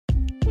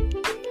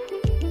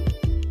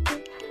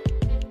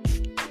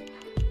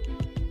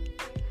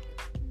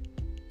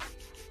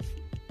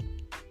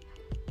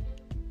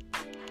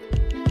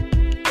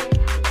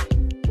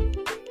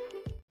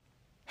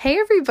Hey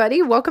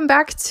everybody, welcome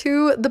back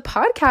to the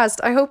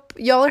podcast. I hope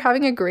y'all are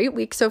having a great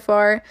week so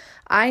far.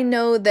 I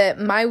know that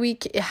my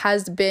week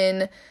has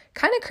been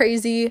kind of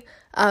crazy.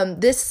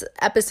 This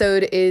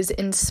episode is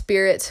in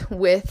spirit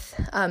with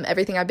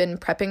everything I've been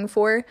prepping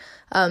for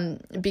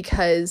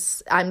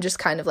because I'm just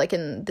kind of like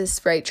in this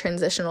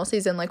transitional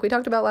season like we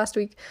talked about last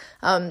week,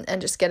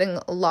 and just getting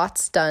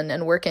lots done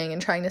and working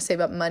and trying to save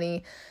up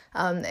money,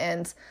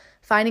 and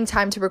finding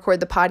time to record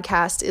the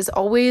podcast is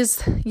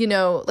always,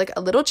 like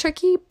a little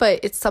tricky, but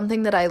it's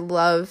something that I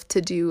love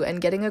to do.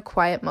 And getting a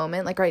quiet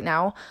moment, like right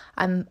now,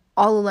 I'm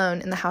all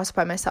alone in the house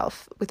by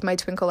myself with my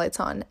twinkle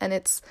lights on, and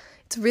it's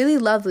really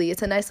lovely.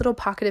 It's a nice little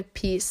pocket of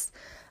peace.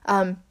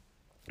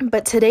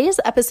 But today's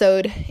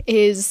episode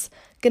is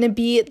going to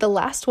be the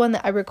last one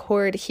that I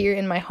record here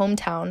in my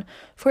hometown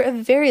for a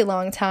very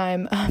long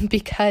time,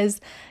 because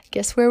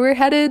guess where we're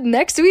headed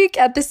next week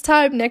at this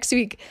time? Next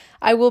week,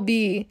 I will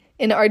be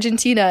in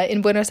Argentina,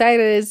 in Buenos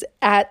Aires,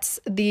 at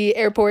the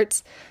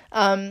airport.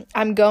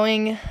 I'm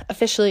going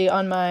officially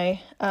on my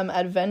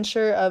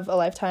adventure of a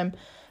lifetime,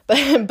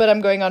 but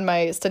I'm going on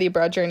my study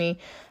abroad journey,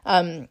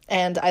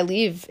 and I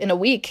leave in a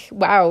week.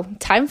 Wow,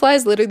 time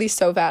flies literally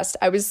so fast.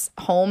 I was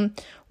home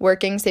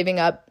working, saving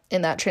up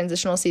in that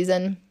transitional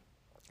season,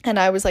 and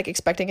I was like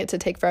expecting it to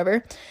take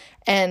forever.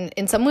 And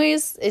in some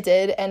ways it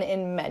did. And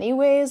in many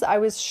ways I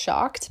was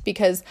shocked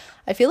because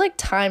I feel like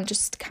time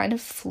just kind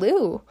of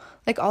flew.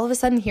 Like all of a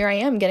sudden here I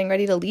am getting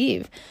ready to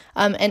leave.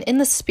 And in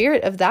the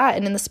spirit of that,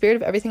 and in the spirit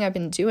of everything I've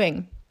been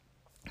doing,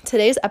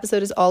 today's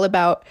episode is all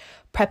about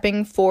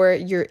prepping for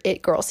your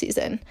It Girl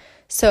season.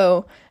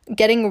 So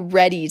getting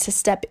ready to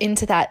step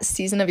into that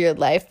season of your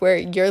life where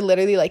you're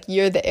literally like,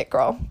 you're the It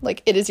Girl.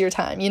 Like it is your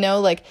time,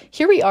 like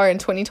here we are in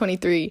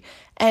 2023.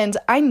 And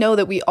I know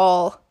that we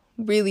all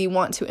really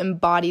want to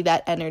embody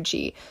that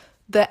energy,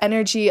 the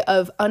energy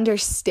of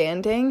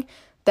understanding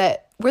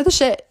that we're the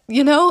shit,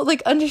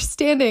 like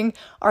understanding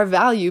our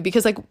value,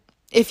 because like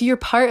if you're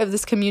part of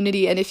this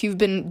community and if you've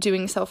been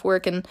doing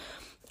self-work and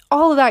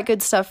all of that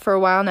good stuff for a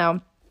while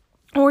now,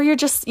 or you're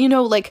just,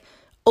 like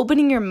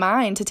opening your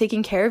mind to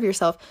taking care of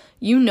yourself,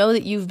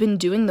 that you've been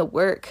doing the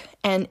work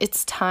and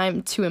it's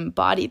time to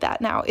embody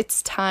that now.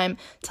 It's time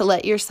to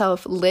let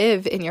yourself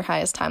live in your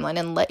highest timeline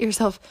and let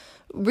yourself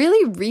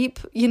really reap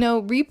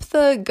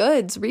the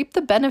goods, reap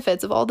the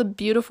benefits of all the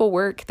beautiful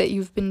work that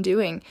you've been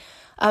doing.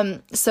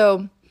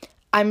 So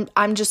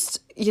I'm just,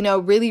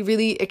 really,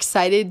 really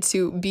excited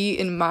to be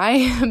in my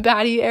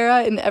baddie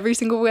era in every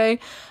single way.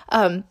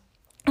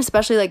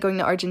 Especially like going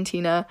to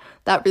Argentina,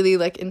 that really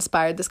like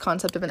inspired this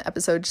concept of an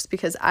episode, just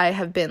because I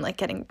have been like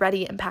getting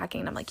ready and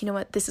packing, and I'm like, you know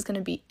what, this is going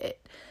to be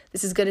it.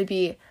 This is going to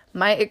be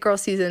my It Girl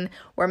season.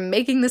 We're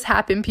making this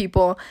happen,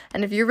 people.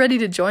 And if you're ready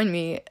to join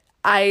me,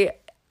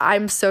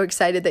 I'm so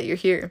excited that you're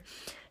here.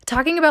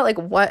 Talking about like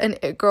what an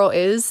It Girl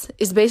is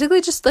basically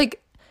just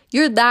like,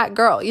 you're that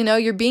girl,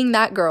 you're being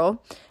that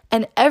girl.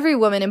 And every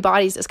woman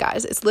embodies this,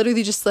 guys. It's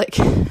literally just like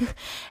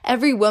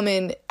every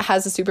woman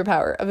has a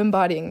superpower of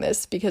embodying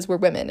this because we're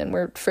women and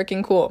we're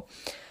freaking cool.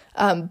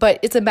 But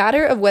it's a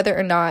matter of whether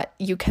or not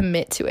you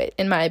commit to it,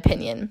 in my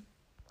opinion.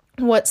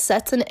 What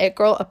sets an It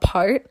Girl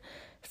apart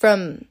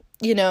from,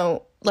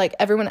 like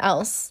everyone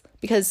else,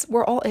 because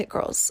we're all It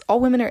Girls. All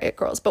women are It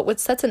Girls. But what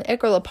sets an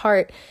It Girl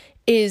apart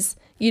is,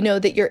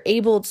 that you're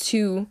able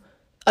to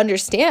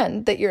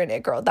understand that you're an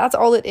It Girl. That's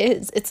all it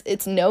is.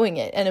 It's knowing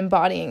it and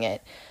embodying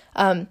it.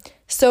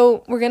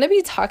 So we're going to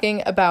be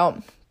talking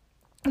about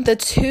the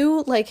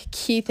two like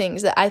key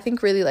things that I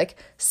think really like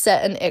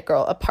set an It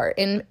Girl apart.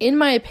 In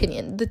my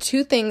opinion, the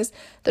two things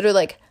that are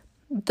like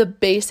the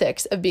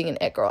basics of being an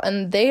It Girl.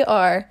 And they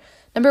are,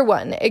 number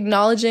one,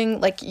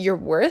 acknowledging like your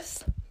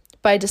worth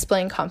by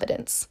displaying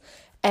confidence.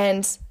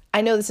 And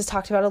I know this is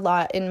talked about a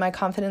lot in my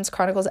Confidence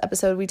Chronicles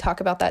episode. We talk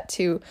about that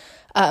too.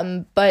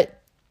 But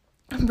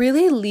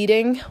really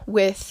leading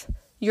with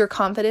your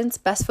confidence,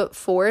 best foot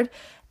forward.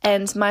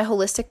 And my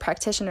holistic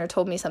practitioner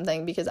told me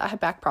something, because I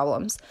have back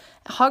problems.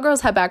 Hot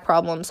girls have back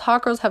problems.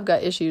 Hot girls have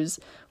gut issues.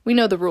 We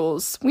know the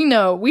rules. We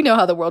know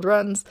how the world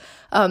runs.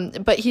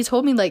 But he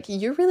told me like,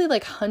 you're really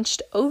like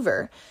hunched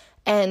over.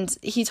 And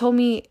he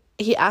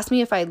asked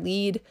me if I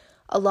lead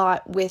a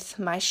lot with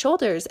my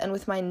shoulders and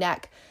with my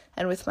neck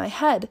and with my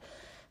head.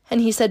 And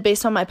he said,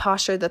 based on my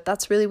posture,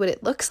 that's really what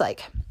it looks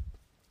like.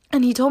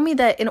 And he told me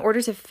that in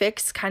order to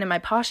fix kind of my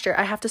posture,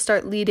 I have to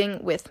start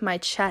leading with my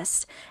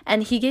chest.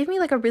 And he gave me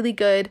like a really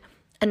good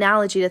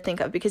analogy to think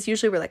of, because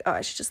usually we're like, oh,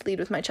 I should just lead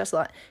with my chest a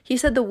lot. He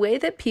said the way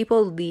that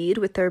people lead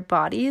with their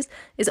bodies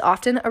is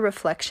often a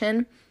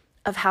reflection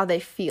of how they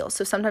feel.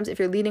 So sometimes if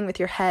you're leading with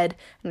your head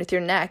and with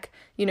your neck,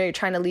 you're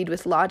trying to lead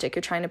with logic,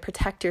 you're trying to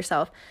protect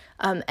yourself.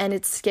 And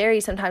it's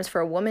scary sometimes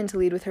for a woman to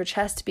lead with her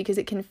chest, because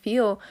it can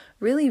feel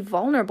really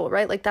vulnerable,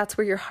 right? Like that's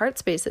where your heart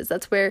space is.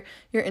 That's where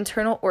your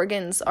internal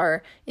organs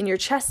are, in your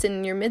chest and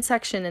in your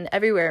midsection and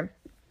everywhere,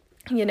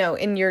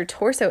 in your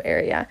torso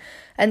area.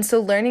 And so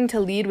learning to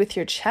lead with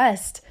your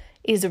chest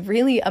is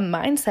really a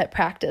mindset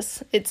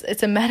practice.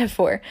 It's a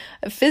metaphor.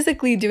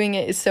 Physically doing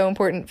it is so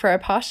important for our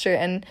posture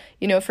and,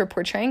 for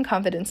portraying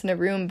confidence in a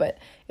room, but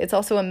it's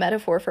also a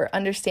metaphor for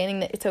understanding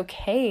that it's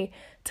okay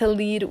to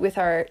lead with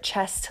our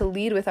chest, to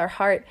lead with our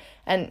heart,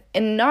 and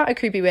in not a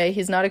creepy way.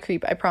 He's not a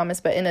creep, I promise,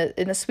 but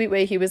in a sweet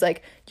way. He was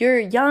like, you're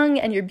young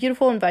and you're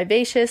beautiful and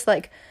vivacious.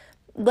 Like,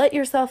 let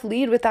yourself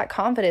lead with that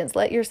confidence.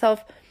 Let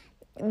yourself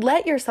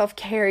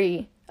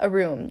carry a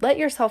room. Let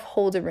yourself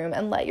hold a room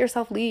and let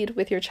yourself lead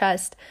with your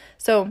chest.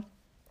 So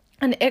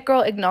an it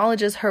girl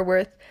acknowledges her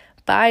worth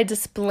by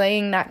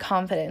displaying that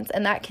confidence,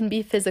 and that can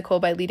be physical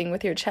by leading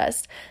with your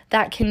chest.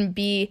 That can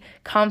be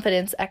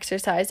confidence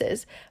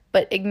exercises,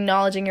 but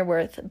acknowledging your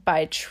worth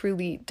by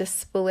truly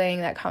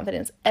displaying that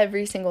confidence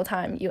every single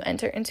time you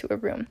enter into a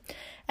room.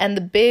 And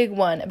the big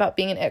one about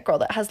being an it girl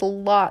that has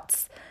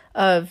lots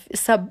of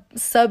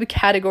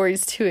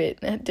subcategories to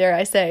it, dare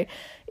I say,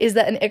 is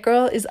that an it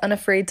girl is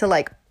unafraid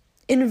to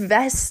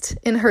invest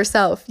in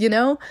herself.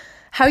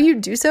 How you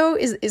do so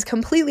is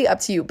completely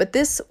up to you, but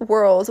this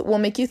world will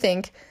make you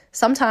think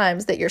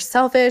sometimes that you're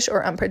selfish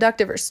or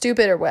unproductive or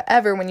stupid or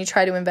whatever when you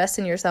try to invest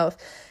in yourself.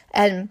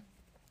 And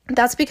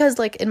that's because,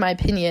 in my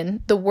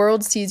opinion, the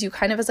world sees you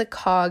kind of as a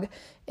cog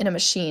in a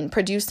machine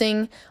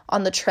producing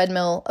on the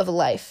treadmill of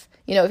life.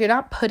 If you're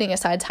not putting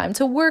aside time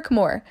to work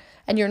more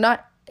and you're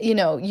not,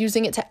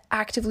 using it to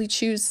actively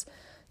choose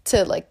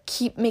to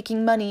keep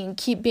making money and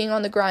keep being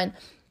on the grind,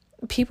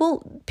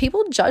 people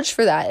judge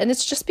for that. And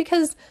it's just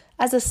because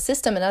as a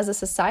system and as a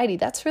society,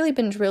 that's really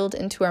been drilled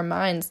into our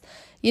minds.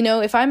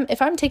 If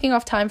I'm taking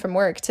off time from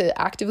work to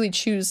actively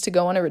choose to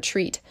go on a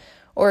retreat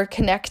or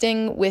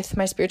connecting with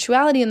my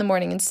spirituality in the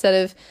morning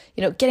instead of,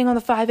 getting on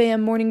the 5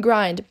 a.m. morning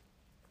grind,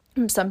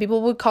 some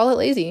people would call it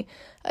lazy,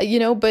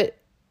 but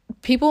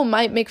people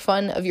might make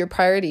fun of your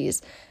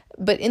priorities.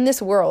 But in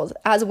this world,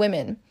 as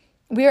women,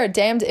 we are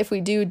damned if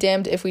we do,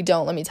 damned if we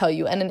don't, let me tell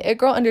you. And an it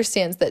girl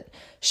understands that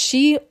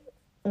she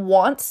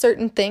wants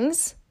certain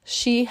things,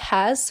 she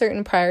has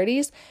certain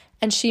priorities,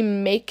 and she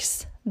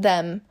makes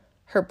them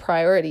her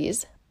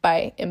priorities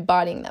by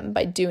embodying them,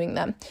 by doing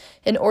them.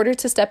 In order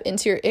to step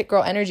into your it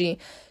girl energy,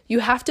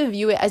 you have to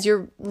view it as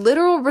your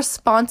literal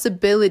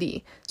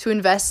responsibility to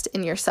invest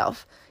in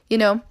yourself.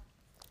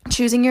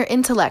 Choosing your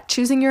intellect,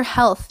 choosing your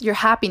health, your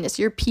happiness,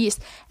 your peace,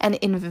 and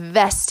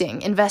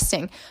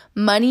investing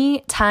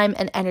money, time,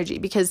 and energy,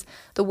 because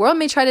the world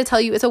may try to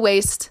tell you it's a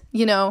waste.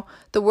 The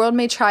world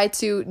may try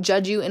to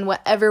judge you in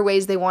whatever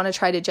ways they want to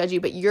try to judge you,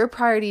 but your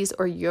priorities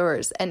are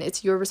yours, and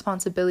it's your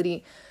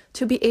responsibility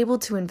to be able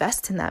to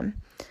invest in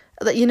them.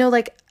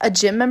 A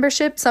gym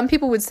membership, some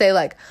people would say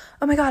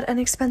oh my God, an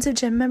expensive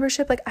gym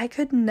membership, I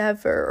could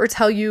never, or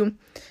tell you,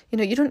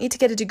 you don't need to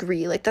get a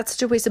degree, that's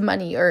such a waste of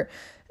money, or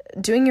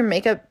doing your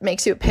makeup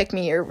makes you a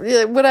pick-me, or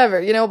whatever,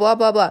 blah,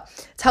 blah, blah.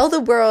 Tell the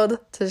world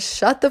to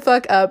shut the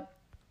fuck up,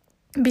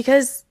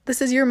 because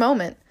this is your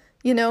moment.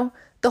 The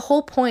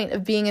whole point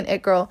of being an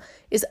it girl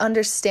is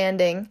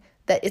understanding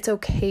that it's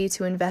okay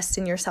to invest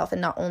in yourself. And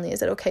not only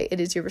is it okay, it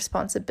is your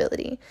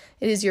responsibility.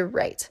 It is your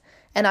right.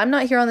 And I'm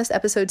not here on this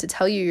episode to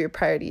tell you your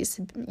priorities.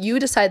 You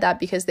decide that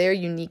because they are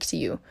unique to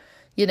you.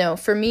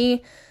 For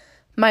me,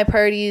 my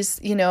priorities,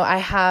 I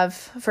have,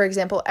 for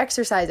example,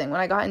 exercising. When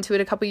I got into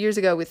it a couple years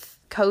ago with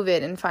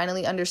COVID and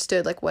finally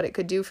understood what it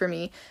could do for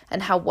me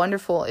and how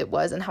wonderful it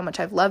was and how much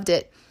I've loved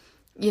it,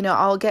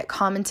 I'll get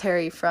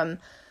commentary from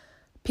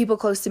people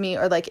close to me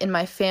or in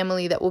my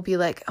family that will be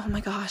oh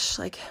my gosh,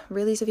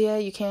 really, Sophia,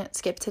 you can't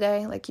skip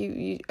today?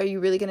 You are you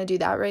really going to do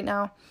that right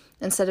now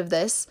instead of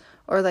this?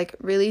 Or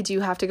really, do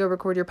you have to go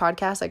record your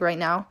podcast right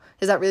now?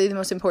 Is that really the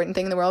most important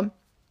thing in the world?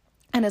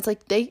 And it's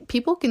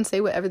people can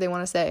say whatever they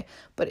want to say,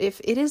 but if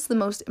it is the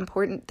most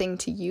important thing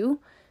to you,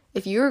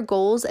 if your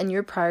goals and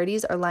your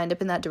priorities are lined up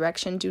in that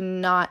direction, do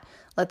not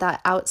let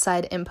that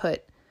outside input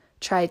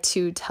try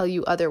to tell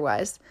you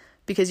otherwise,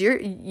 because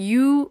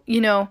you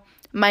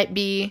might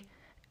be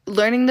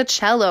learning the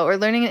cello or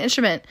learning an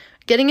instrument,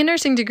 getting a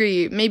nursing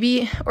degree,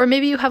 maybe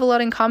you have a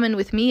lot in common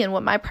with me and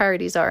what my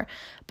priorities are,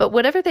 but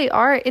whatever they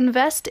are,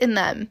 invest in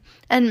them.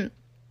 And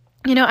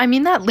I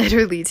mean that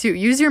literally too.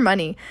 Use your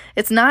money.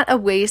 It's not a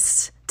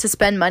waste to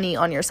spend money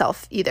on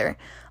yourself either.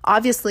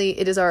 Obviously,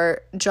 it is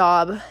our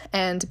job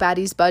and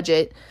Baddie's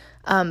budget,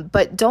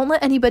 but don't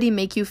let anybody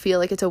make you feel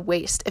like it's a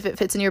waste if it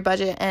fits in your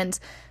budget and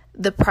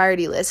the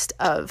priority list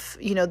of,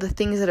 the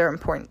things that are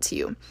important to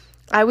you.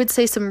 I would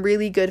say some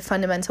really good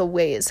fundamental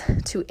ways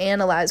to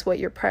analyze what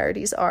your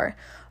priorities are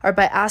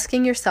by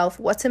asking yourself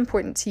what's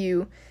important to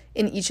you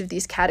in each of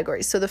these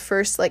categories. So the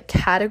first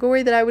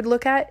category that I would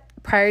look at,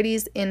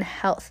 priorities in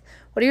health.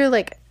 What are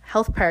your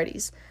health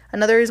priorities?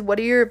 Another is, what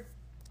are your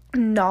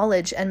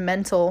knowledge and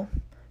mental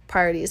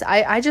priorities?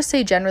 I just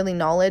say generally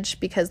knowledge,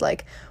 because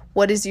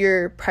what is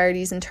your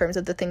priorities in terms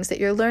of the things that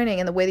you're learning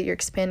and the way that you're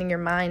expanding your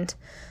mind?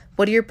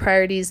 What are your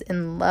priorities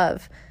in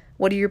love?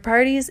 What are your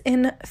priorities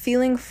in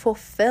feeling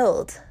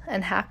fulfilled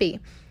and happy?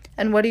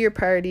 And what are your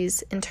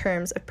priorities in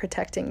terms of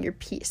protecting your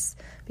peace?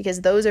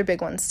 Because those are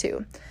big ones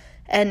too.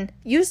 And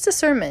use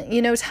discernment.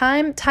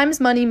 Time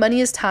is money. Money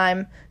is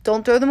time.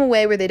 Don't throw them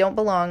away where they don't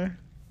belong.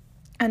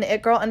 An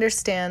it girl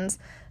understands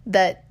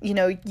that,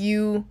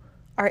 you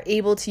are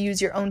able to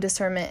use your own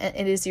discernment, and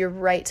it is your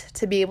right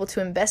to be able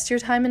to invest your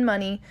time and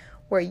money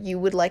where you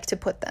would like to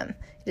put them.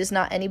 It is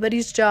not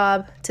anybody's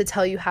job to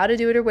tell you how to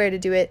do it or where to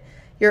do it.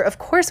 You're, of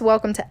course,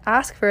 welcome to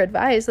ask for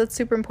advice. That's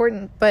super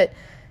important. But,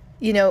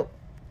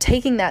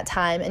 taking that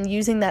time and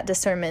using that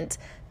discernment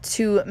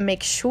to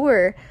make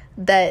sure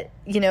that,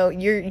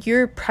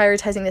 you're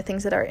prioritizing the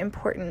things that are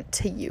important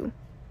to you.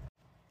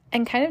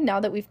 And kind of now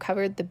that we've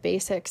covered the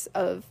basics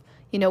of,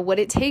 what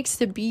it takes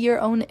to be your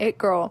own it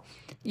girl,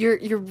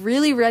 you're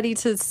really ready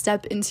to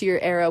step into your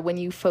era when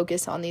you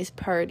focus on these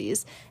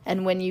priorities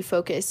and when you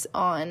focus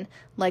on,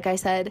 like I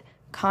said,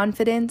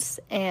 confidence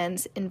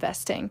and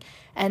investing.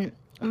 And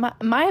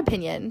my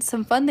opinion,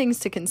 some fun things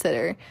to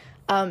consider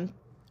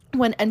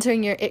when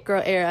entering your it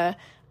girl era.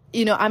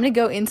 I'm going to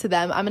go into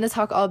them. I'm going to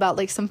talk all about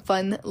like some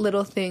fun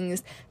little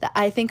things that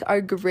I think are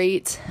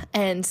great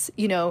and,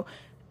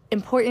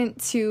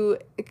 important to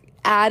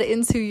add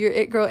into your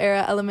it girl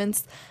era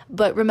elements.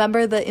 But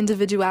remember, the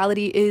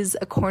individuality is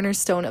a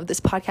cornerstone of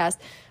this podcast.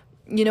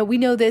 We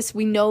know this.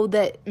 We know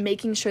that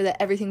making sure that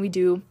everything we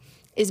do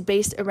is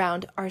based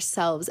around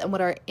ourselves and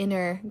what our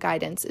inner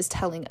guidance is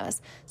telling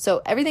us.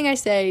 So everything I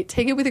say,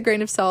 take it with a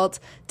grain of salt.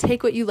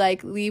 Take what you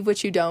like, leave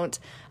what you don't.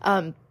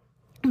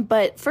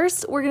 But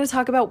first, we're going to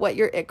talk about what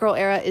your it girl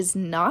era is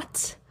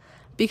not,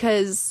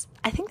 because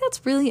I think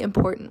that's really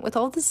important. With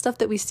all this stuff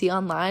that we see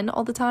online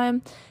all the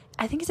time,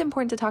 I think it's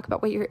important to talk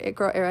about what your it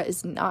girl era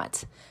is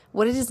not.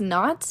 What it is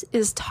not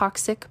is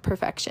toxic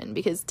perfection,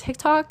 because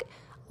TikTok,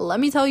 let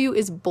me tell you,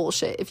 is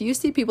bullshit. If you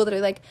see people that are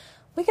like,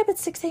 wake up at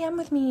 6 a.m.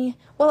 with me,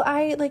 well,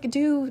 I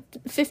do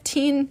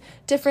 15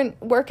 different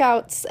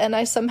workouts and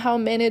I somehow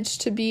manage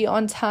to be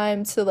on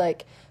time to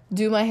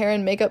do my hair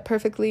and makeup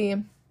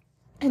perfectly,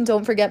 and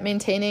don't forget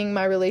maintaining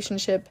my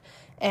relationship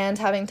and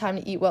having time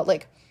to eat well,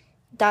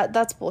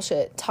 that's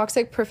bullshit.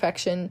 Toxic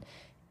perfection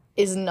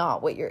is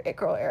not what your it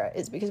girl era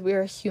is, because we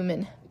are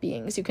human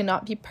beings. You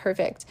cannot be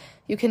perfect.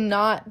 You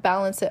cannot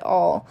balance it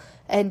all.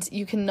 And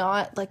you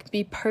cannot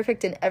be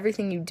perfect in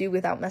everything you do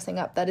without messing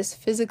up. That is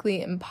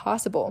physically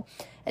impossible.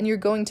 And you're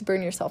going to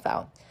burn yourself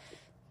out.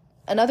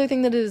 Another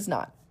thing that it is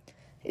not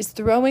is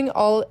throwing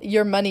all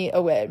your money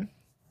away.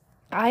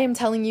 I am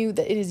telling you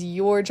that it is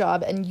your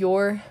job and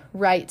your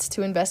right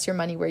to invest your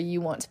money where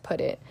you want to put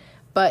it.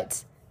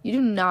 But you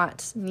do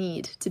not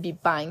need to be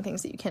buying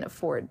things that you can't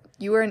afford.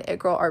 You are an it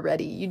girl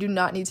already. You do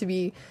not need to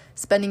be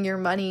spending your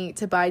money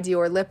to buy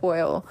Dior lip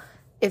oil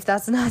if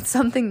that's not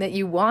something that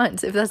you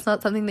want, if that's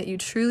not something that you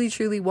truly,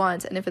 truly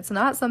want. And if it's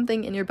not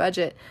something in your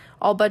budget,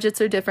 all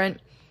budgets are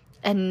different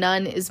and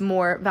none is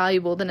more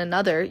valuable than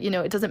another.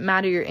 It doesn't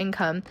matter your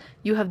income.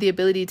 You have the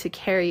ability to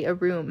carry a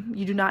room.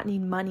 You do not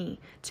need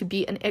money to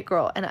be an it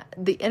girl. And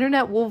the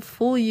internet will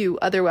fool you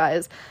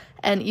otherwise.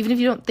 And even if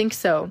you don't think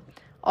so,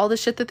 all the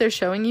shit that they're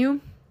showing you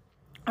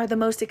are the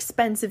most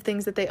expensive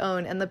things that they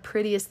own and the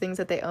prettiest things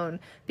that they own,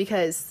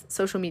 because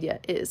social media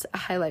is a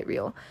highlight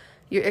reel.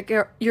 Your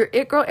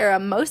it girl era,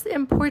 most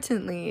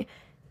importantly,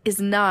 is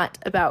not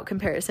about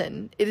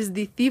comparison. It is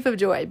the thief of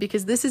joy,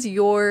 because this is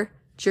your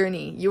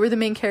journey. You are the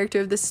main character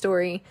of this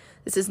story.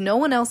 This is no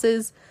one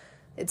else's.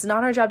 It's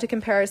not our job to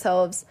compare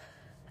ourselves,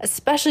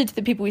 especially to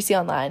the people we see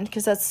online,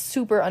 because that's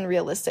super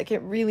unrealistic.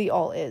 It really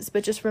all is.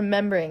 But just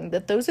remembering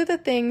that those are the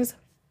things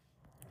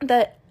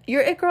that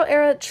your it girl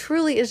era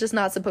truly is just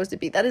not supposed to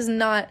be. That is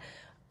not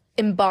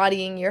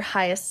embodying your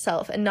highest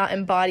self and not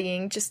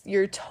embodying just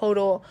your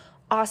total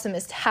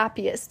awesomest,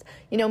 happiest,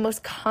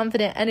 most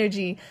confident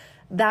energy.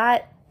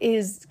 That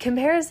is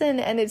comparison,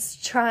 and it's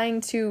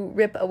trying to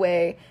rip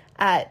away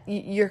at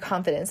your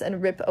confidence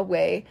and rip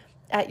away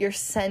at your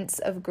sense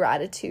of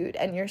gratitude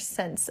and your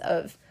sense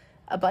of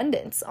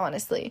abundance,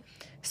 honestly.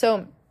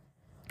 So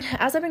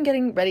as I've been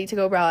getting ready to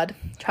go abroad,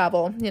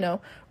 travel,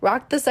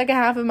 rock the second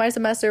half of my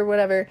semester,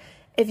 whatever,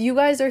 if you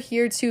guys are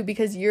here too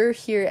because you're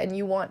here and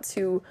you want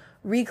to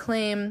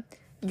reclaim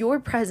your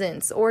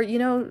presence or,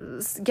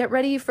 get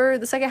ready for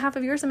the second half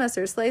of your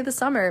semester, slay the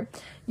summer,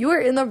 you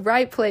are in the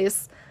right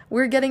place.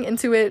 We're getting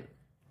into it.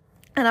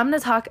 And I'm going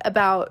to talk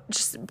about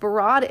just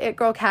broad it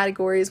girl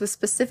categories with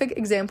specific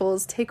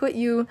examples. Take what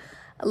you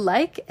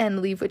like and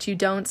leave what you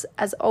don't.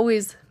 As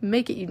always,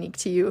 make it unique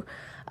to you.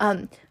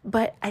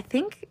 But I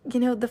think,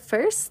 the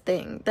first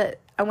thing that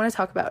I want to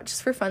talk about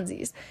just for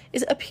funsies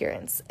is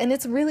appearance. And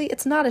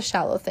it's not a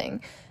shallow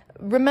thing.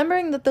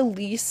 Remembering that the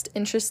least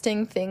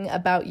interesting thing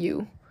about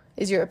you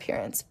is your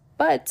appearance.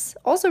 But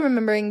also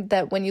remembering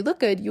that when you look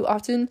good, you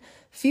often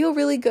feel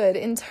really good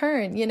in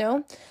turn,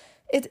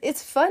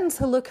 It's fun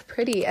to look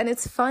pretty, and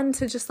it's fun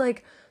to just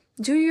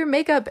do your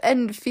makeup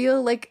and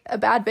feel like a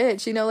bad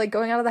bitch,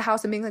 going out of the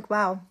house and being like,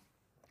 wow,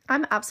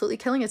 I'm absolutely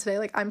killing it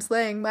today. I'm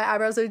slaying. My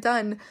eyebrows are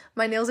done.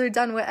 My nails are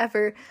done,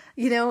 whatever.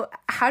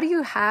 How do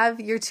you have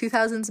your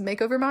 2000s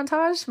makeover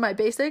montage? My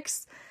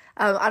basics.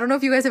 I don't know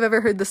if you guys have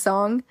ever heard the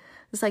song.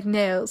 It's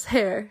nails,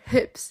 hair,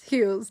 hips,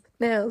 heels,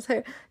 nails,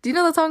 hair. Do you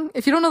know that song?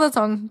 If you don't know that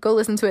song, go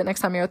listen to it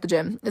next time you're at the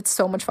gym. It's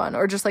so much fun.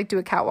 Or just do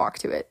a catwalk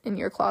to it in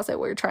your closet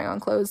while you're trying on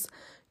clothes.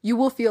 You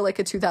will feel like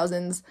a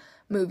 2000s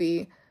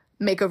movie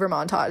makeover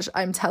montage,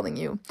 I'm telling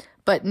you.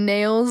 But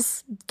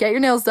nails, get your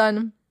nails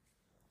done.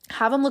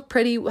 Have them look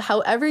pretty,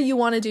 however you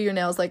want to do your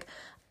nails. Like,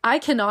 I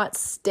cannot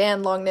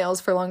stand long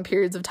nails for long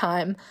periods of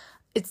time.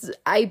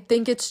 I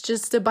think it's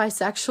just a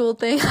bisexual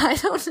thing. I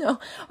don't know.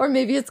 Or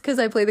maybe it's because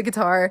I play the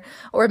guitar,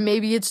 or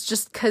maybe it's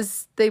just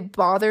because they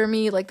bother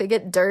me. Like, they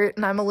get dirt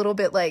and I'm a little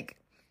bit like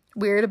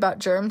weird about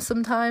germs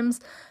sometimes.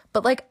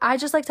 But like, I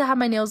just like to have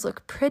my nails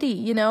look pretty,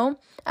 you know?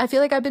 I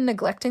feel like I've been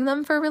neglecting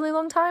them for a really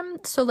long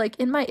time. So like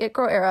in my it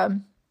girl era,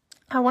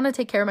 I want to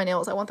take care of my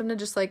nails. I want them to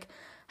just like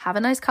have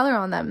a nice color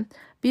on them,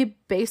 be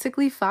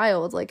basically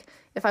filed. Like,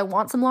 if I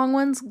want some long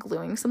ones,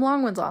 gluing some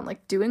long ones on,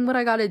 like doing what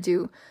I got to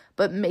do,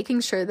 but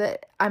making sure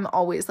that I'm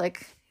always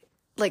like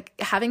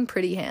having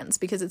pretty hands,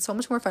 because it's so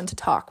much more fun to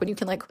talk when you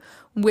can like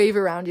wave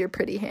around your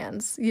pretty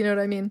hands. You know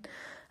what I mean?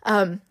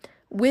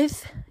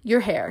 With your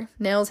hair,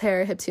 nails,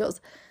 hair, hips,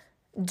 heels,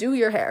 do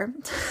your hair.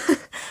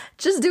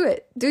 Just do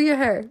it. Do your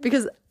hair.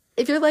 Because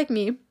if you're like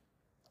me,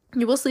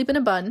 you will sleep in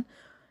a bun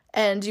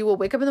and you will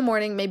wake up in the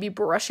morning, maybe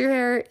brush your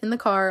hair in the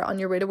car on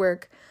your way to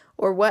work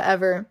or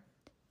whatever.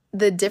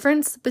 The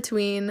difference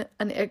between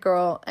an it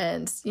girl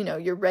and, you know,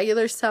 your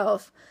regular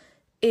self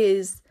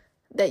is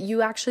that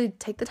you actually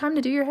take the time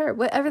to do your hair,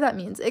 whatever that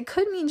means. It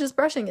could mean just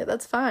brushing it,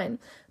 that's fine.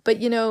 But,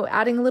 you know,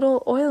 adding a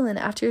little oil in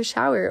after your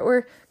shower,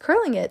 or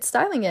curling it,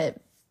 styling it,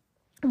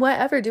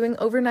 whatever, doing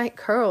overnight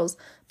curls,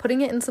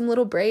 putting it in some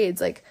little braids,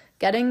 like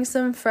getting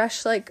some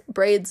fresh like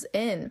braids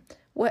in,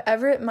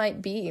 whatever it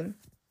might be.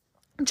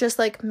 Just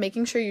like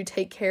making sure you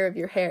take care of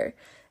your hair.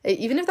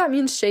 Even if that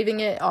means shaving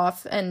it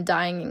off and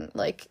dyeing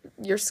like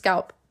your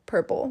scalp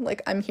purple.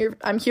 Like, I'm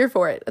here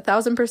for it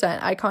 1,000%.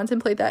 I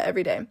contemplate that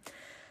every day.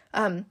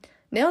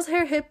 Nails,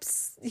 hair,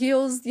 hips,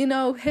 heels, you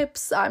know,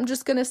 hips. I'm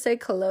just gonna say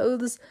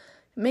clothes.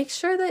 Make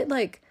sure that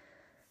like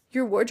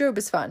your wardrobe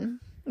is fun,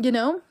 you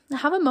know?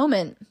 Have a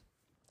moment.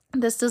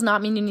 This does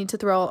not mean you need to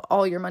throw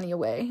all your money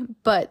away,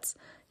 but,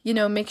 you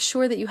know, make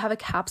sure that you have a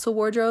capsule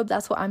wardrobe.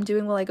 That's what I'm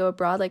doing while I go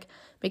abroad, like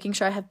making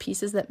sure I have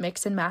pieces that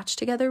mix and match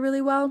together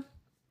really well.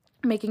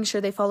 Making sure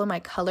they follow my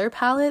color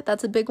palette.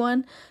 That's a big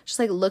one. Just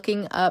like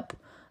looking up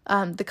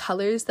the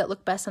colors that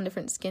look best on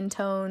different skin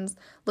tones.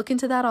 Look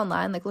into that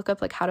online. Like, look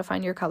up like how to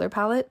find your color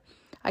palette.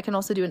 I can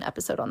also do an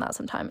episode on that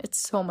sometime. It's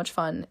so much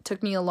fun. It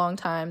took me a long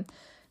time.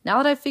 Now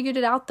that I've figured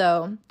it out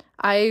though,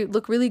 I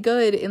look really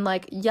good in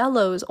like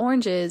yellows,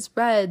 oranges,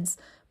 reds,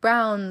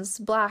 browns,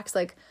 blacks.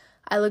 Like,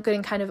 I look good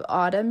in kind of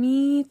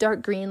autumny,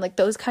 dark green, like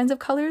those kinds of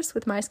colors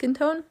with my skin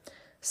tone.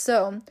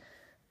 So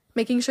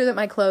making sure that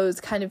my clothes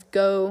kind of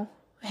go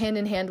hand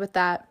in hand with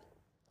that,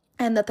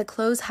 and that the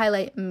clothes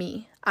highlight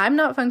me. I'm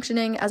not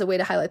functioning as a way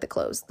to highlight the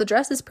clothes. The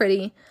dress is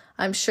pretty.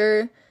 I'm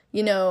sure,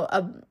 you know,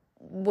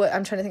 what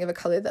I'm trying to think of a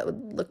color that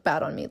would look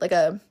bad on me, like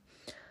a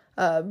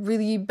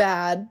really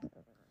bad,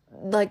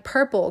 like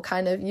purple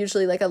kind of,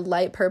 usually like a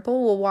light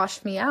purple will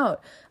wash me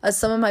out.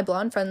 Some of my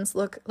blonde friends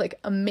look like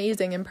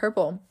amazing in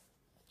purple,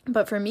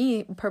 but for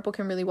me, purple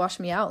can really wash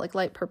me out, like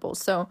light purple.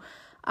 So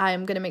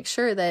I'm going to make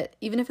sure that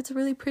even if it's a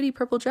really pretty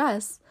purple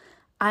dress,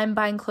 I'm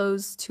buying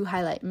clothes to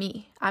highlight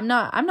me. I'm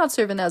not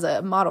serving as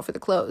a model for the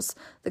clothes.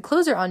 The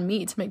clothes are on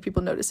me to make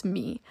people notice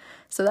me.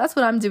 So that's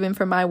what I'm doing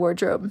for my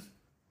wardrobe,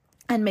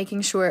 and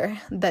making sure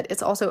that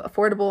it's also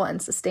affordable and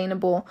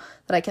sustainable,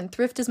 that I can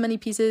thrift as many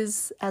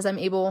pieces as I'm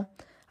able.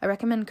 I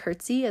recommend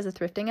Curtsy as a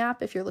thrifting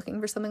app if you're looking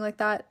for something like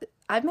that.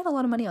 I've made a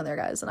lot of money on there,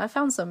 guys, and I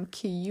found some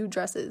cute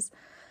dresses.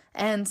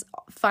 And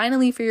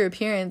finally, for your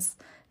appearance,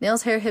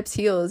 nails, hair, hips,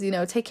 heels, you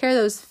know, take care of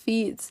those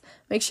feet.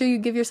 Make sure you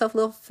give yourself a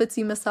little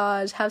footsie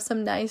massage, have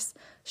some nice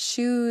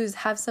shoes,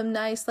 have some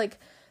nice like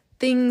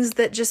things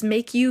that just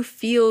make you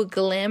feel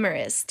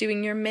glamorous,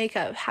 doing your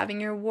makeup, having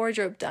your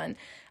wardrobe done,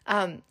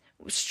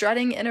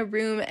 strutting in a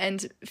room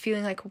and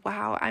feeling like,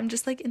 wow, I'm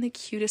just like in the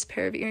cutest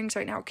pair of earrings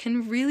right now,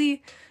 can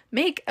really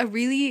make a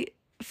really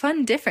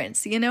fun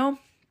difference, you know?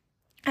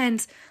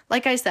 And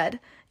like I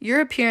said,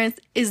 your appearance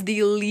is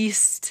the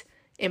least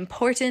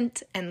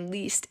important and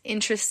least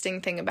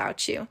interesting thing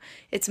about you.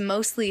 It's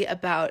mostly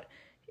about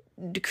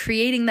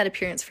creating that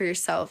appearance for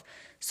yourself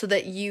so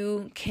that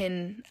you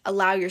can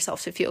allow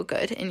yourself to feel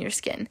good in your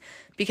skin.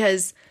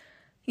 Because,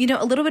 you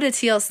know, a little bit of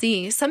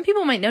TLC, some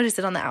people might notice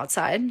it on the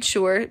outside.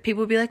 Sure,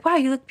 people will be like, wow,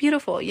 you look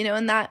beautiful, you know,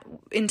 and that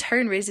in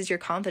turn raises your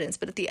confidence.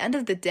 But at the end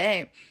of the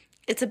day,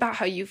 it's about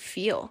how you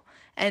feel.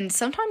 And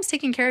sometimes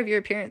taking care of your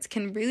appearance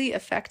can really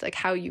affect like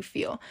how you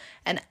feel.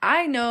 And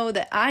I know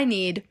that I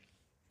need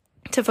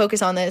to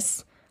focus on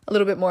this a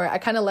little bit more. I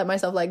kind of let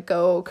myself like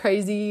go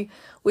crazy,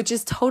 which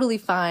is totally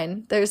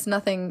fine. There's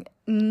nothing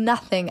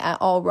at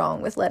all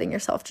wrong with letting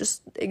yourself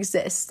just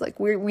exist. Like,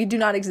 we do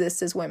not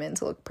exist as women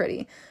to look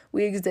pretty.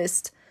 We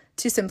exist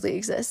to simply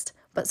exist.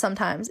 But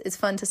sometimes it's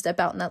fun to step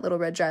out in that little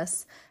red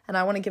dress. And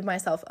I want to give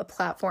myself a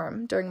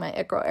platform during my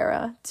it girl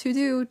era to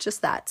do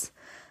just that.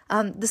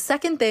 The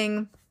second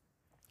thing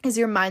is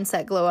your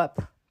mindset glow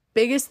up.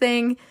 Biggest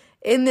thing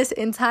in this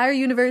entire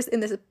universe, in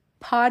this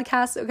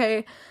podcast,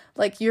 okay?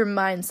 Like, your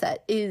mindset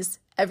is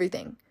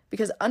everything.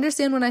 Because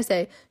understand when I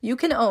say you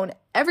can own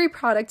every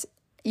product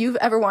you've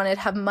ever wanted,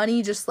 have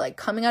money just like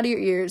coming out of your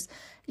ears,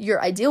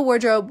 your ideal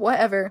wardrobe,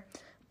 whatever.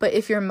 But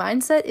if your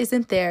mindset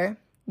isn't there,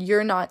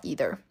 you're not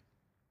either.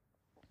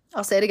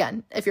 I'll say it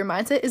again. If your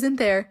mindset isn't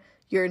there,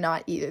 you're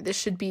not either. This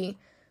should be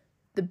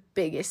the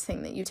biggest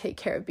thing that you take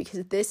care of,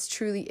 because this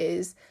truly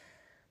is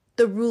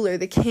the ruler,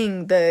 the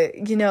king,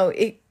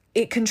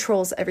 it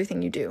controls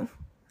everything you do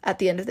at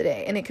the end of the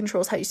day, and it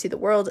controls how you see the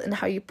world and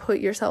how you put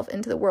yourself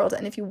into the world.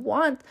 And if you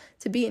want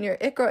to be in your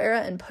It Girl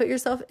era and put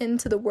yourself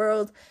into the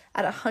world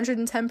at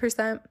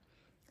 110%,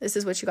 this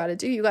is what you got to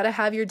do. You got to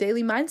have your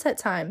daily mindset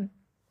time.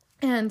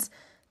 And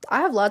I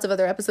have lots of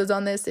other episodes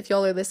on this. If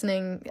y'all are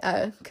listening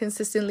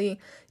consistently,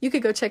 you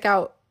could go check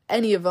out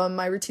any of them.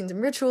 My routines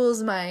and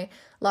rituals, my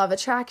law of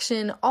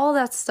attraction, all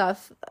that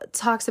stuff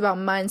talks about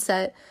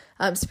mindset,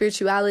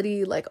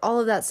 spirituality, like all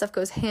of that stuff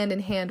goes hand in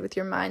hand with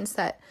your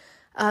mindset.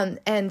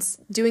 And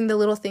doing the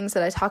little things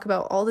that I talk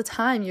about all the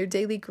time, your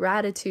daily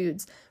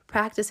gratitudes,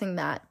 practicing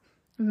that,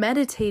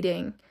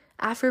 meditating,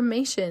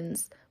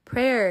 affirmations,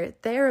 prayer,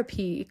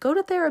 therapy. Go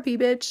to therapy,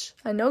 bitch.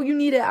 I know you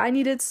need it. I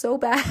need it so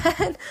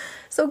bad.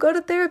 So go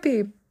to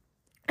therapy.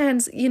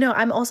 And,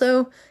 I'm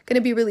also going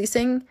to be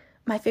releasing,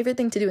 my favorite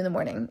thing to do in the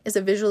morning is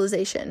a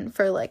visualization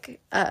for like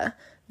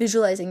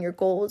visualizing your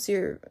goals,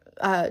 your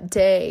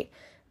day,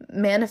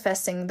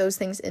 manifesting those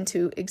things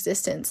into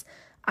existence.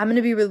 I'm going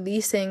to be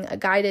releasing a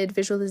guided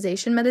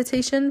visualization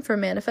meditation for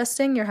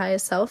manifesting your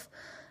highest self.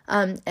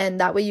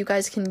 And that way you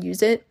guys can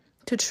use it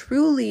to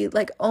truly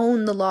like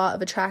own the law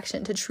of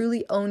attraction, to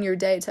truly own your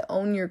day, to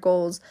own your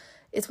goals.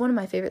 It's one of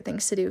my favorite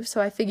things to do. So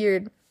I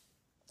figured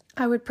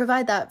I would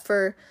provide that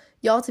for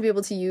y'all to be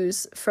able to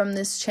use from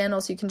this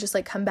channel, so you can just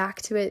like come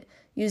back to it,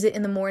 use it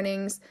in the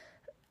mornings,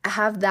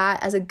 have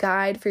that as a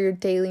guide for your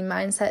daily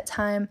mindset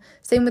time.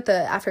 Same with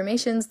the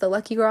affirmations, the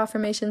Lucky Girl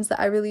affirmations that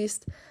I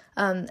released.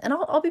 And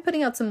I'll be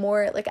putting out some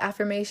more like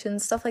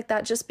affirmations, stuff like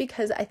that, just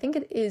because I think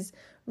it is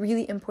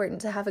really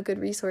important to have a good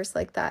resource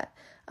like that.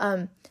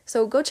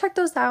 So go check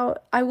those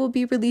out. I will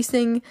be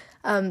releasing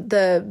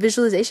the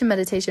visualization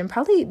meditation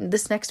probably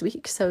this next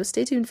week. So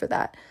stay tuned for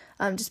that.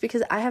 Just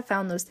because I have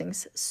found those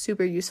things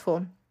super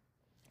useful.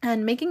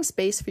 And making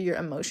space for your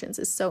emotions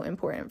is so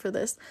important for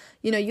this.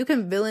 You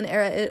can villain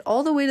era it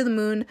all the way to the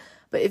moon,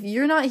 but if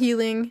you're not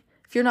healing,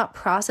 if you're not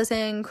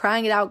processing,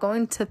 crying it out,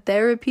 going to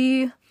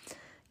therapy,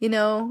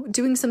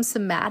 doing some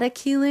somatic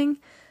healing,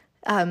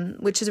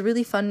 which is a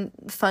really fun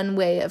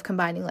way of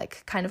combining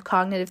like kind of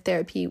cognitive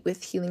therapy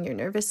with healing your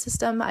nervous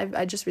system.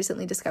 I just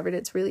recently discovered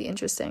it's really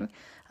interesting.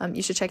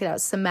 You should check it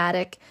out.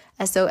 Somatic,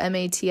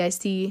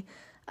 SOMATIC.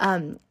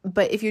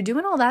 But if you're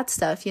doing all that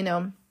stuff,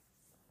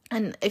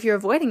 and if you're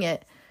avoiding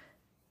it,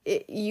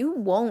 you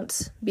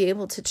won't be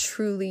able to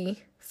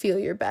truly feel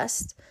your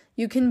best.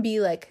 You can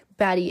be like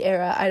baddie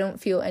era, I don't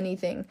feel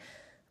anything.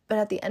 But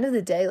at the end of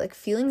the day, like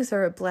feelings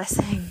are a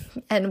blessing,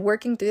 and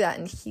working through that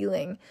and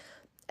healing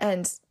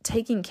and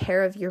taking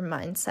care of your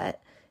mindset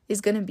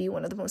is going to be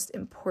one of the most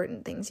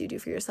important things you do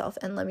for yourself.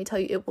 And let me tell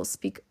you, it will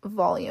speak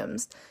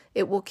volumes.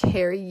 It will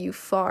carry you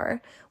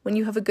far. When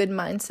you have a good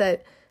mindset,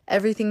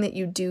 everything that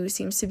you do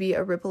seems to be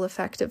a ripple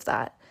effect of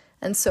that.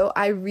 And so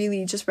I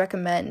really just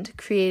recommend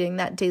creating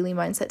that daily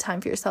mindset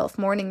time for yourself,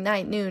 morning,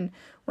 night, noon,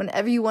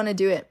 whenever you want to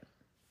do it,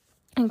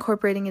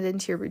 incorporating it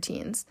into your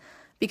routines.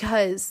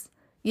 Because,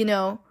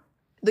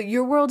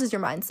 your world is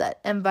your mindset,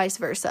 and vice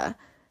versa.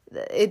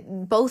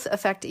 It both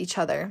affect each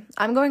other.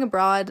 I'm going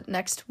abroad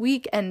next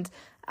week, and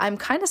I'm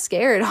kind of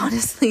scared,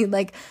 honestly,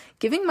 like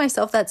giving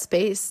myself that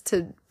space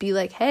to be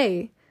like,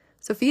 hey,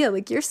 Sophia,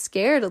 like you're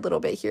scared a little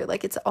bit here.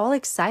 Like it's all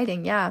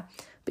exciting. Yeah.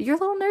 But you're a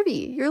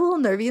little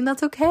nervy and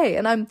that's okay.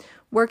 And I'm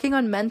working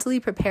on mentally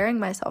preparing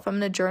myself. I'm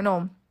going to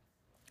journal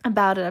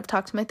about it. I've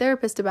talked to my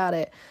therapist about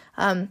it.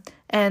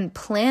 And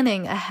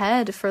planning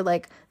ahead for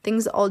like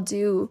things I'll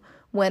do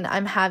when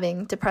I'm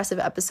having depressive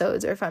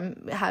episodes, or if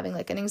I'm having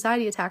like an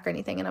anxiety attack or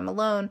anything and I'm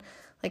alone,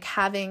 like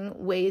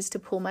having ways to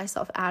pull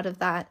myself out of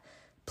that,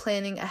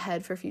 planning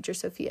ahead for future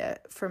Sophia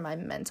for my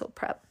mental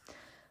prep.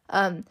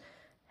 And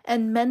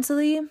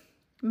mentally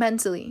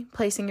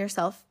placing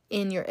yourself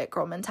in your It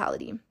Girl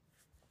mentality,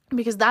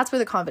 because that's where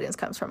the confidence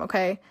comes from,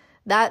 okay?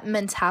 That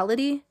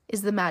mentality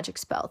is the magic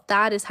spell.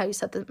 That is how you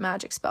set the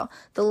magic spell.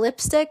 The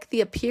lipstick,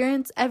 the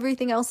appearance,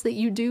 everything else that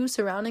you do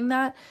surrounding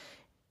that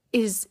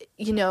is,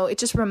 it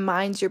just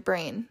reminds your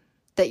brain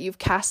that you've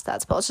cast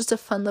that spell. It's just a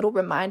fun little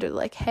reminder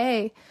like,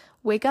 hey,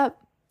 wake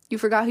up. You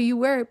forgot who you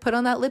were. Put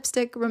on that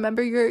lipstick.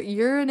 Remember,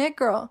 you're an It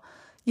Girl,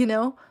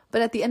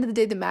 But at the end of the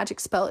day, the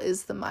magic spell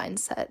is the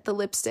mindset. The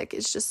lipstick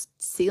is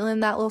just sealing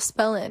that little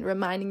spell in,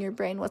 reminding your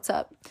brain what's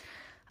up.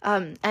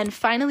 And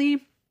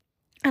finally,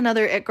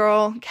 another It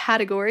Girl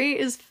category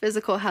is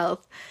physical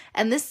health.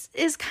 And this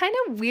is kind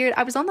of weird.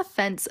 I was on the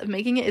fence of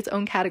making it its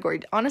own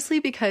category, honestly,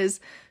 because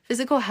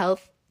physical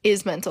health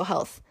is mental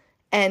health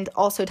and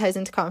also ties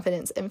into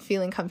confidence and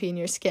feeling comfy in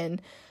your skin.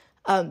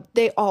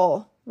 They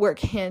all work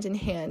hand in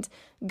hand.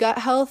 Gut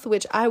health,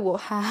 which I will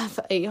have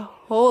a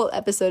whole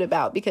episode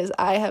about because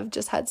I have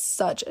just had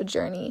such a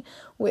journey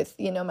with,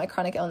 my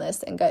chronic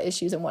illness and gut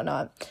issues and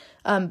whatnot.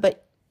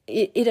 But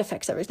it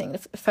affects everything.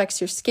 It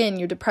affects your skin,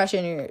 your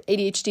depression, your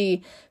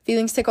ADHD,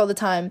 feeling sick all the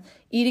time.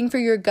 Eating for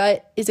your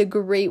gut is a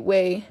great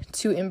way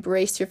to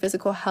embrace your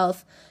physical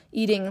health.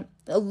 Eating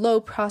low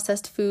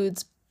processed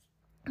foods,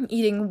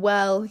 eating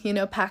well,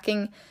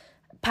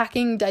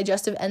 packing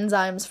digestive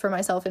enzymes for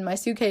myself in my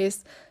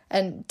suitcase,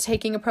 and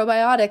taking a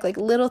probiotic, like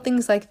little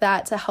things like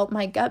that to help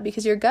my gut,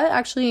 because your gut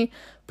actually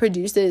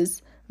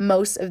produces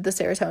most of the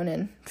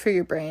serotonin for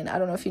your brain. I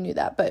don't know if you knew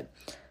that, but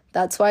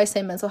that's why I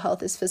say mental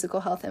health is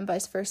physical health and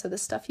vice versa. The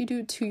stuff you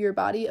do to your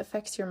body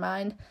affects your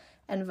mind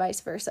and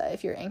vice versa.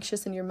 If you're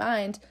anxious in your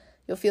mind,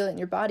 you'll feel it in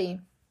your body.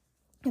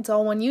 It's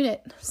all one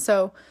unit.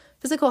 So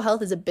physical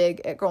health is a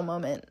big it girl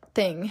moment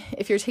thing.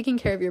 If you're taking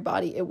care of your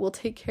body, it will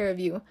take care of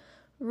you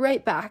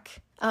right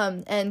back.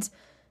 And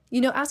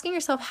asking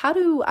yourself, how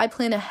do I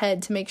plan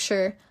ahead to make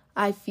sure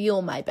I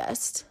feel my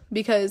best?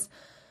 Because,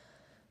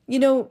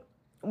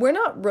 we're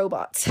not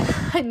robots.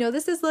 I know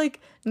this is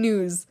like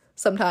news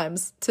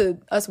sometimes to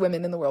us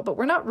women in the world, but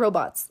we're not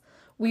robots.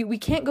 We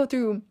can't go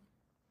through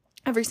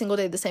every single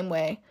day the same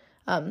way.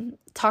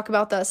 Talk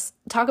about this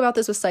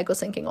with cycle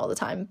syncing all the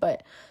time,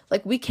 but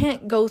like we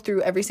can't go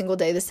through every single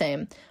day the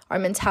same. Our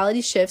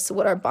mentality shifts,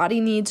 what our body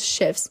needs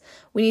shifts.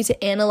 We need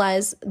to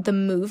analyze the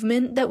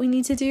movement that we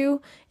need to do,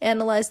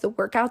 analyze the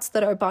workouts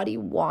that our body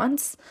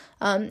wants,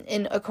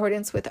 in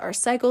accordance with our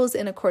cycles,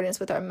 in accordance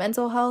with our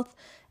mental health,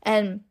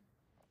 and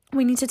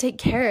we need to take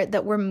care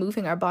that we're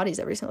moving our bodies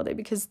every single day,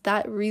 because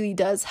that really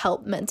does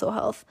help mental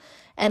health.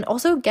 And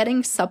also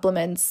getting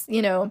supplements,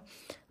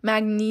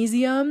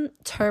 magnesium,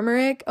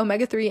 turmeric,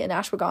 omega-3, and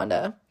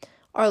ashwagandha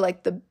are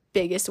like the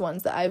biggest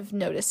ones that I've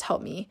noticed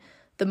help me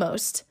the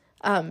most.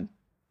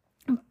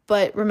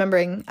 But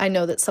remembering, I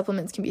know that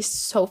supplements can be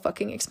so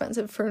fucking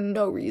expensive for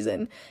no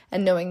reason.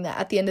 And knowing that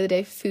at the end of the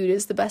day, food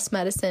is the best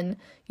medicine.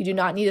 You do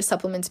not need a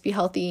supplement to be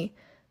healthy.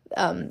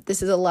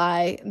 This is a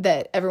lie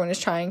that everyone is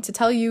trying to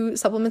tell you.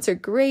 Supplements are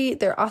great.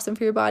 They're awesome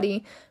for your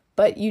body,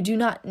 but you do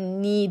not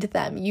need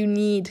them. You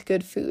need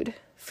good food.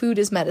 Food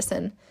is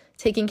medicine.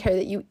 Taking care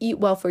that you eat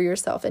well for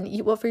yourself and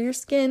eat well for your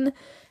skin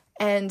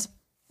and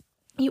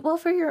eat well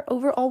for your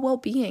overall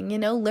well-being,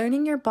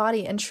 learning your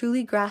body and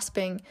truly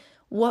grasping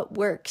what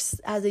works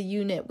as a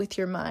unit with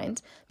your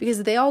mind,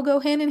 because they all go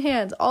hand in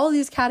hand. All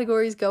these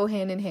categories go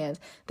hand in hand.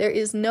 There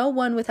is no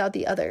one without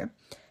the other.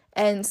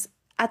 And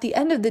at the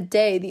end of the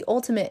day, the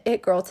ultimate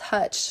it girl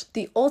touch,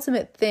 the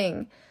ultimate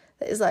thing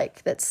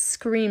that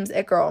screams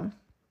it girl,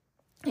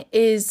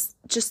 is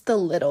just the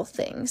little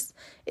things.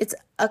 It's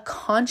a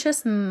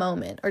conscious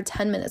moment or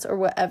 10 minutes or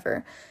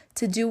whatever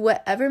to do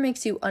whatever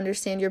makes you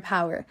understand your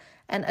power,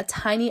 and a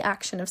tiny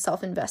action of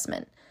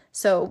self-investment.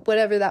 So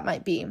whatever that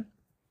might be,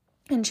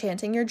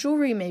 enchanting your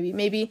jewelry,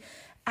 maybe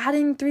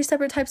adding 3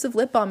 separate types of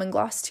lip balm and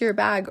gloss to your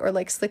bag, or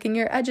like slicking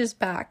your edges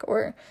back,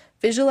 or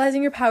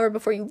visualizing your power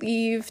before you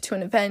leave to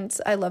an event.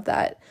 I love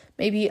that.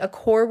 Maybe a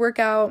core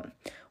workout,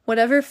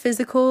 whatever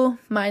physical,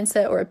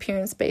 mindset, or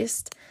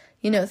appearance-based,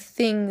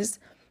 things,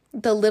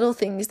 the little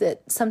things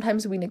that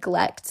sometimes we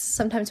neglect,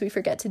 sometimes we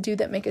forget to do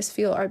that make us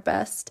feel our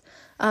best,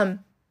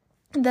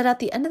 that at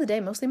the end of the day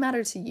mostly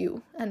matter to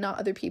you and not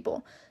other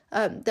people,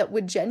 that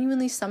would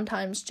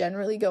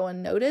generally go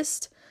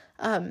unnoticed.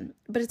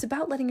 But it's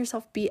about letting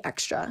yourself be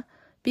extra.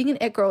 Being an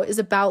it girl is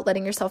about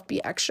letting yourself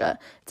be extra.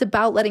 It's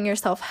about letting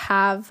yourself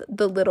have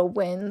the little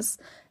wins.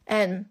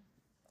 And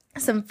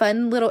some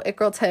fun little it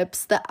girl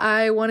tips that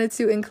I wanted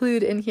to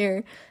include in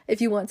here,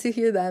 if you want to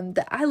hear them,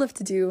 that I love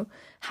to do.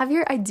 Have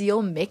your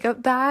ideal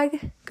makeup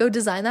bag. Go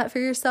design that for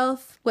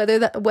yourself. Whether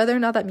or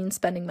not that means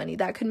spending money.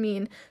 That could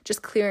mean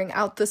just clearing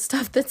out the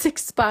stuff that's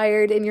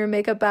expired in your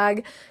makeup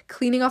bag,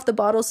 cleaning off the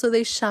bottles so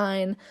they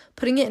shine,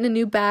 putting it in a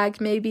new bag,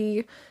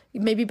 maybe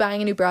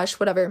buying a new brush,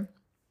 whatever.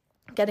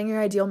 Getting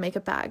your ideal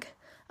makeup bag.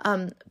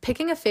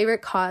 Picking a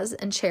favorite cause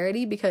and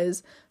charity,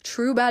 because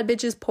true bad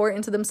bitches pour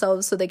into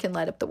themselves so they can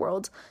light up the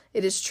world.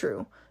 It is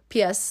true.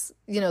 P.S.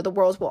 The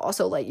world will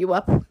also light you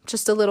up.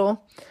 Just a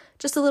little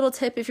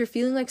tip. If you're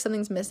feeling like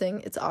something's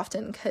missing, it's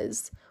often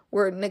because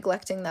we're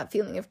neglecting that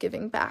feeling of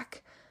giving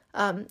back.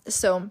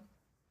 So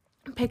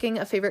picking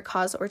a favorite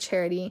cause or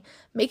charity,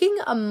 making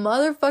a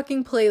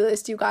motherfucking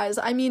playlist, you guys.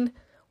 I mean,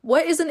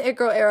 what is an it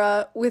girl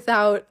era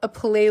without a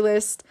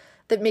playlist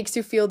that makes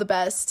you feel the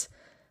best?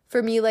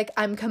 For me,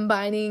 I'm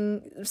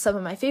combining some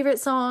of my favorite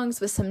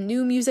songs with some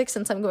new music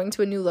since I'm going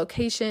to a new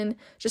location.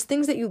 Just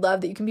things that you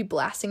love that you can be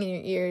blasting in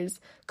your ears.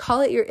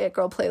 Call it your it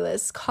girl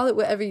playlist. Call it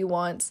whatever you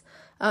want.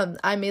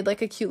 I made a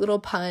cute little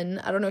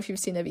pun. I don't know if you've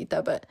seen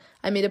Evita, but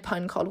I made a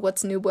pun called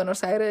 "What's New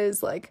Buenos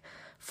Aires?"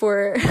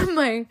 For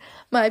my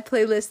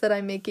playlist that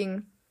I'm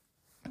making.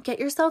 Get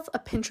yourself a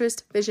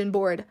Pinterest vision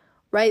board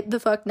right the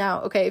fuck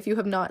now. Okay, if you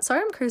have not.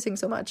 Sorry I'm cursing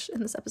so much in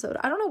this episode.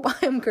 I don't know why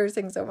I'm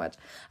cursing so much.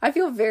 I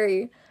feel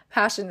very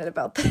passionate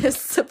about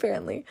this,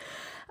 apparently.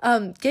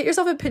 Get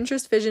yourself a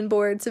Pinterest vision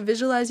board to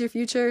visualize your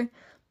future.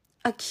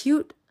 A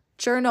cute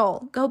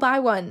journal. Go buy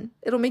one.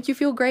 It'll make you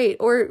feel great.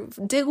 Or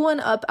dig one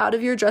up out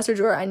of your dresser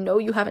drawer. I know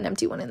you have an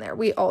empty one in there.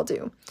 We all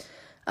do.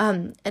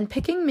 And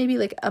picking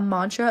maybe a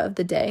mantra of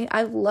the day.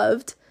 I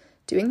loved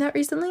doing that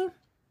recently.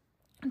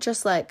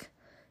 Just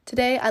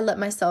today I let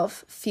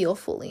myself feel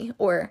fully,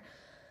 or,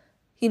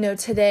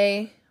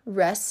 today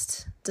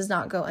rest does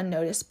not go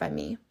unnoticed by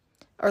me,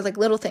 or like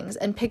little things,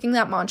 and picking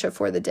that mantra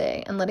for the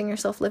day and letting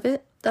yourself live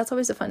it. That's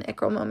always a fun It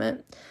Girl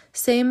moment.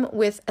 Same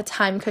with a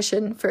time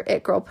cushion for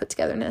It Girl put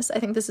togetherness. I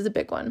think this is a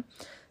big one.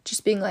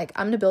 Just being like,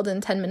 I'm going to build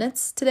in 10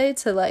 minutes today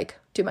to like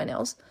do my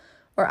nails,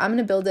 or I'm going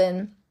to build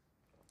in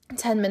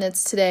 10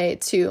 minutes today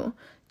to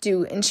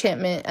do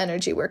enchantment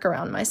energy work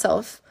around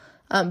myself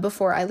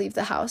before I leave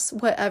the house.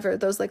 Whatever,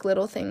 those like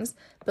little things,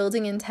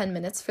 building in 10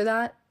 minutes for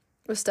that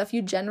with stuff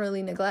you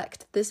generally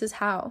neglect. This is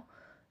how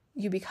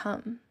you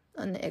become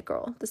an It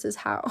Girl. This is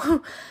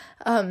how.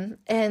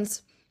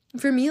 And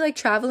for me, like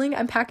traveling,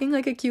 I'm packing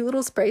like a cute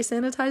little spray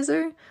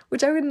sanitizer,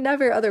 which I would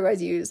never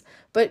otherwise use.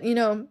 But,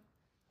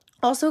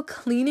 also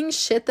cleaning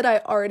shit that I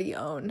already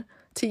own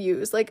to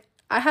use. Like,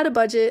 I had a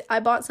budget, I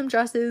bought some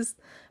dresses,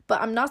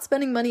 but I'm not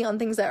spending money on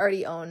things I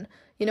already own.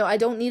 I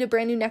don't need a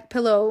brand new neck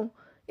pillow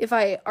if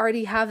I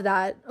already have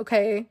that,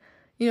 okay?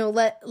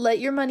 Let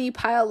your money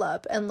pile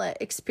up and let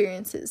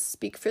experiences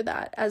speak for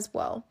that as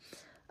well.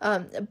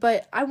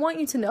 But I want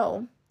you to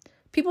know,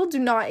 people do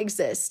not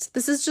exist.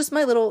 This is just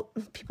my little,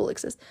 people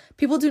exist.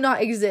 People do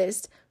not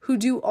exist who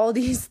do all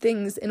these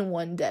things in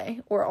one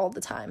day or all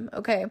the time,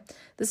 okay?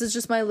 This is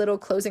just my little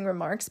closing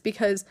remarks,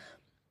 because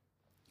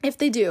if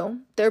they do,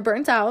 they're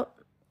burnt out,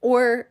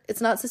 or it's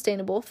not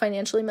sustainable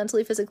financially,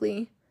 mentally,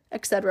 physically,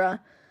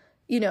 etc.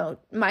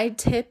 My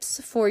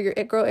tips for your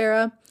It Girl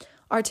era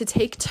are to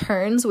take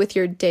turns with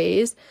your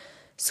days.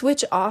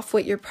 Switch off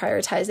what you're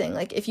prioritizing.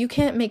 Like, if you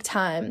can't make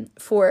time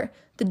for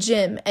the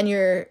gym and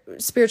your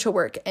spiritual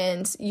work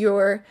and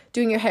you're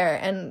doing your hair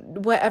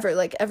and whatever,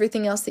 like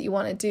everything else that you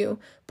want to do,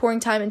 pouring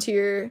time into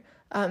your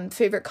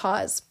favorite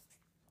cause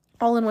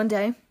all in one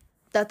day,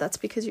 that's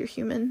because you're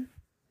human.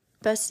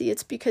 Bestie,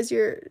 it's because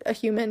you're a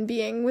human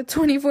being with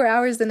 24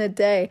 hours in a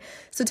day.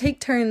 So take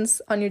turns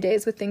on your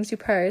days with things you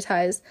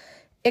prioritize.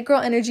 It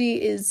Girl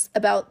energy is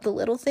about the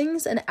little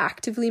things and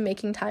actively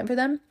making time for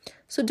them.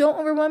 So don't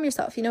overwhelm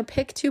yourself.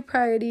 Pick 2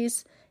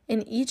 priorities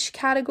in each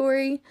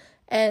category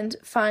and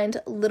find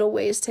little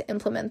ways to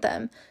implement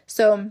them.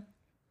 So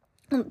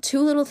 2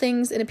 little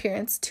things in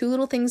appearance, 2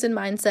 little things in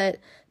mindset,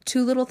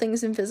 2 little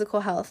things in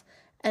physical health,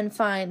 and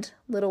find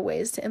little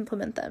ways to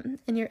implement them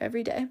in your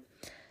everyday.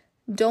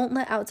 Don't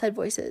let outside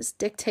voices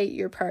dictate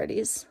your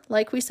priorities.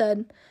 Like we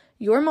said,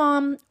 your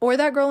mom or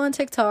that girl on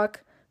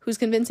TikTok who's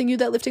convincing you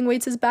that lifting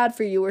weights is bad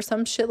for you or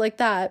some shit like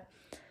that,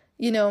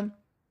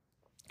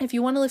 if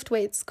you want to lift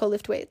weights, go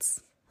lift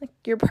weights. Like,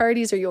 your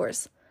priorities are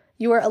yours.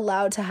 You are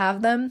allowed to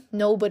have them.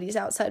 Nobody's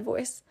outside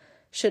voice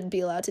should be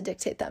allowed to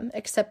dictate them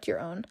except your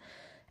own.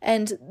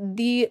 And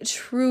the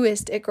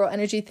truest It Girl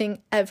energy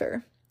thing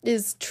ever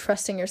is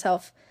trusting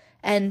yourself.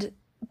 And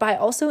by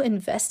also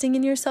investing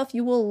in yourself,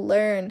 you will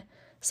learn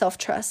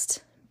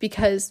self-trust,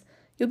 because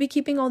you'll be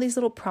keeping all these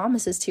little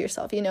promises to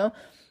yourself,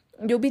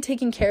 You'll be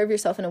taking care of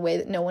yourself in a way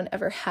that no one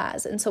ever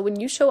has. And so when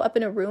you show up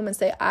in a room and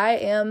say, I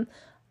am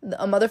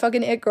a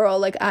motherfucking It Girl,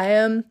 like I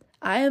am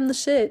the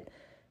shit,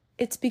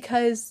 it's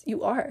because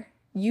you are.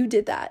 You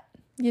did that.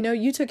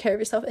 You took care of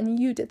yourself and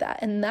you did that.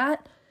 And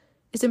that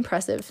is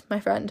impressive,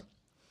 my friend.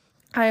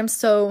 I am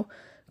so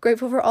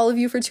grateful for all of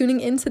you for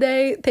tuning in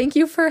today. Thank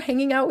you for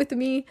hanging out with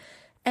me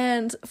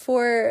and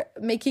for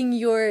making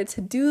your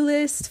to-do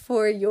list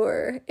for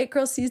your It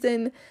Girl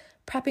season,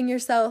 prepping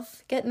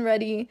yourself, getting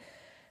ready.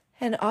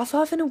 And off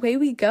and away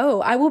we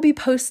go. I will be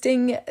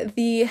posting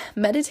the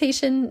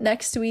meditation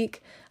next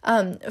week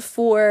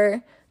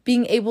for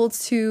being able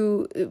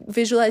to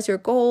visualize your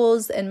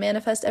goals and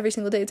manifest every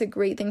single day. It's a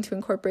great thing to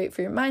incorporate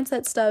for your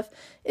mindset stuff.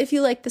 If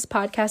you like this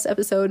podcast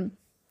episode,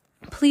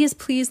 please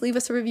leave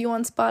us a review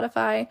on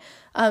Spotify.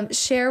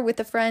 Share with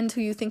a friend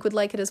who you think would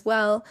like it as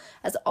well.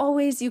 As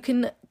always, you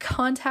can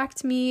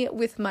contact me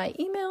with my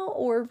email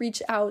or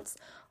reach out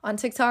on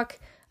TikTok.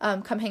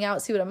 Come hang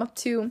out, see what I'm up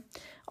to.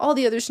 All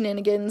the other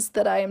shenanigans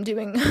that I am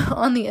doing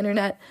on the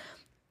internet.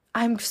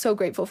 I'm so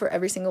grateful for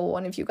every single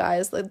one of you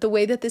guys. Like, the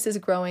way that this is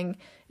growing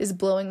is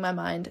blowing my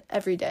mind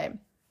every day.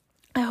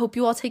 I hope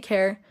you all take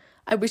care.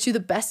 I wish you the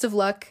best of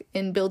luck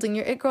in building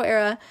your It Girl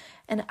era,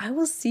 and I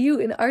will see you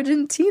in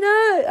Argentina.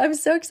 I'm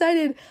so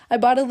excited. I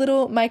bought a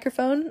little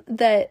microphone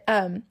that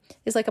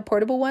is like a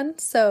portable one,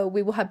 so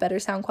we will have better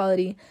sound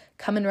quality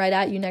coming right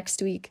at you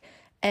next week,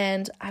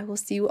 and I will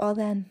see you all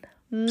then.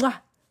 Mwah!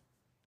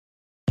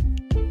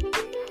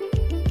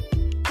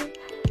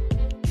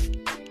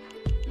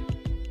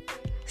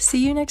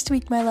 See you next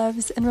week, my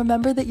loves, and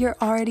remember that you're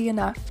already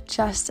enough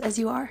just as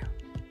you are.